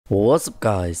What's up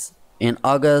guys? In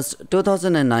August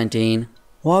 2019,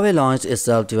 Huawei launched its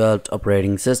self-developed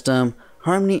operating system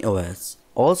HarmonyOS,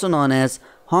 also known as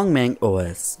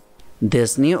HarmonyOS.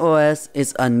 This new OS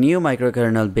is a new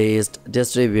microkernel-based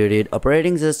distributed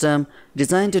operating system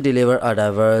designed to deliver a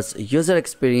diverse user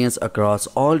experience across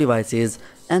all devices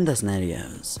and the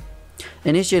scenarios.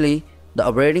 Initially, the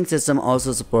operating system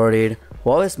also supported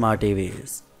Huawei Smart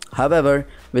TVs. However,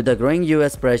 with the growing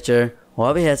US pressure,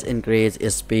 Huawei has increased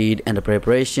its speed and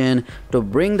preparation to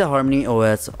bring the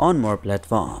HarmonyOS on more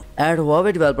platforms. At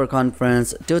Huawei Developer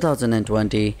Conference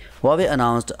 2020, Huawei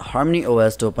announced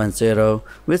HarmonyOS 2.0,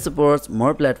 which supports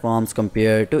more platforms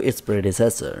compared to its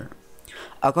predecessor.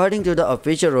 According to the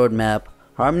official roadmap,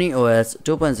 HarmonyOS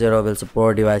 2.0 will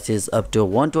support devices up to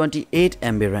 128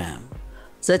 MB RAM,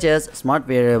 such as smart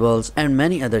wearables and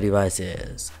many other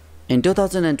devices. In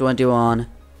 2021,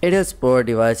 it will support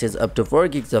devices up to 4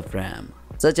 GB of RAM,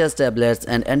 such as tablets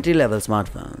and entry-level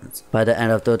smartphones. By the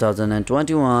end of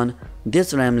 2021,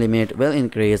 this RAM limit will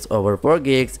increase over 4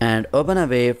 GB and open a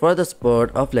way for the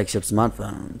support of flagship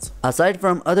smartphones. Aside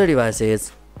from other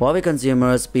devices, Huawei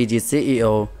Consumer's PG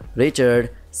CEO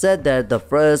Richard said that the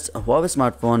first Huawei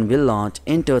smartphone will launch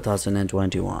in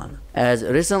 2021. As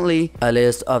recently, a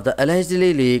list of the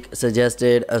allegedly leak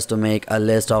suggested us to make a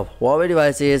list of Huawei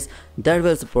devices that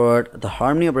will support the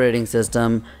Harmony operating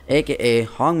system, aka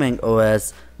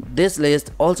HarmonyOS. This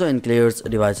list also includes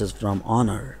devices from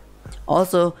Honor.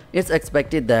 Also, it's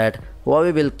expected that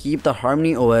Huawei will keep the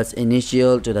HarmonyOS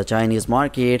initial to the Chinese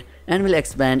market and will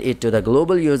expand it to the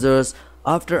global users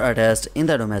after a test in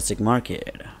the domestic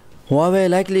market. Huawei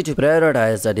likely to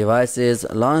prioritize the devices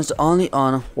launched only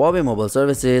on Huawei mobile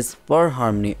services for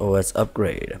HarmonyOS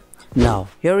upgrade. Now,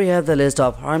 here we have the list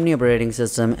of Harmony operating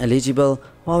system eligible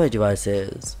Huawei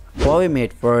devices. Huawei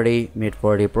Mate 40, Mate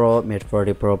 40 Pro, Mate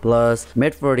 40 Pro Plus,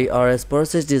 Mate 40 RS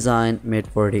Process Design, Mate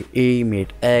 40e,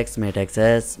 Mate X, Mate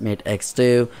XS, Mate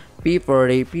X2,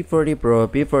 P40, P40 Pro,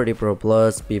 P40 Pro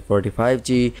Plus, P40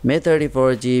 5G, Mate 30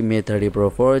 4G, Mate 30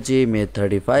 Pro 4G, Mate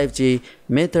 30 5G,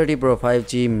 Mate 30 Pro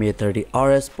 5G, Mate 30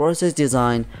 RS Process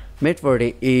Design, Mate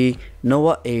 40e,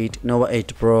 Nova 8, Nova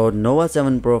 8 Pro, Nova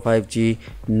 7 Pro 5G,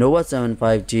 Nova 7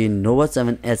 5G, Nova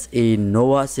 7 SE,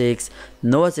 Nova 6,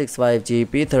 Nova 6 5G,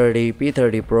 P30,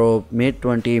 P30 Pro, Mate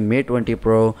 20, Mate 20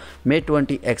 Pro, Mate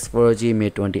 20 X 4G,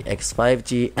 Mate 20 X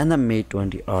 5G, and the Mate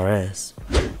 20 RS.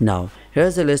 Now,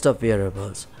 here's a list of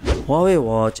wearables. Huawei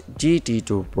Watch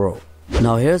GT2 Pro.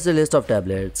 Now here's the list of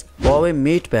tablets. Huawei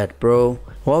MatePad Pro,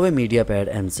 Huawei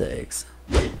MediaPad M6.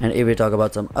 And if we talk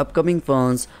about some upcoming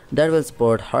phones that will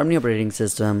support Harmony operating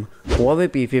system, Huawei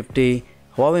P50,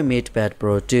 Huawei MatePad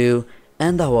Pro 2,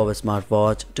 and the Huawei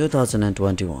Smartwatch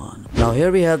 2021. Now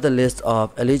here we have the list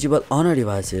of eligible Honor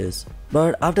devices.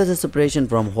 But after the separation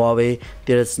from Huawei,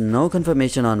 there is no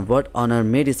confirmation on what Honor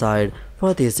may decide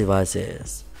for these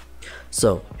devices.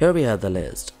 So here we have the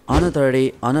list. Honor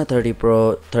 30, Honor 30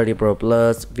 Pro, 30 Pro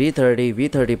Plus, V30,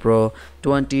 V30 Pro,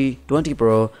 20, 20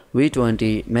 Pro,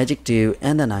 V20, Magic 2,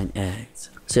 and the 9X.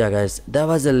 So yeah guys, that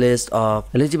was the list of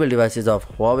eligible devices of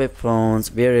Huawei phones,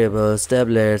 wearables,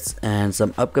 tablets, and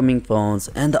some upcoming phones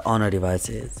and the Honor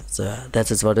devices. So yeah,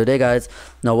 that's it for today guys.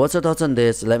 Now what's your thoughts on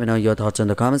this? Let me know your thoughts in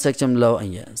the comment section below,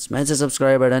 and yes, smash the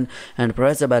subscribe button and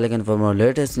press the bell icon for more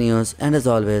latest news, and as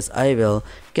always, I will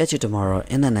catch you tomorrow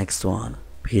in the next one.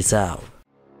 Peace out.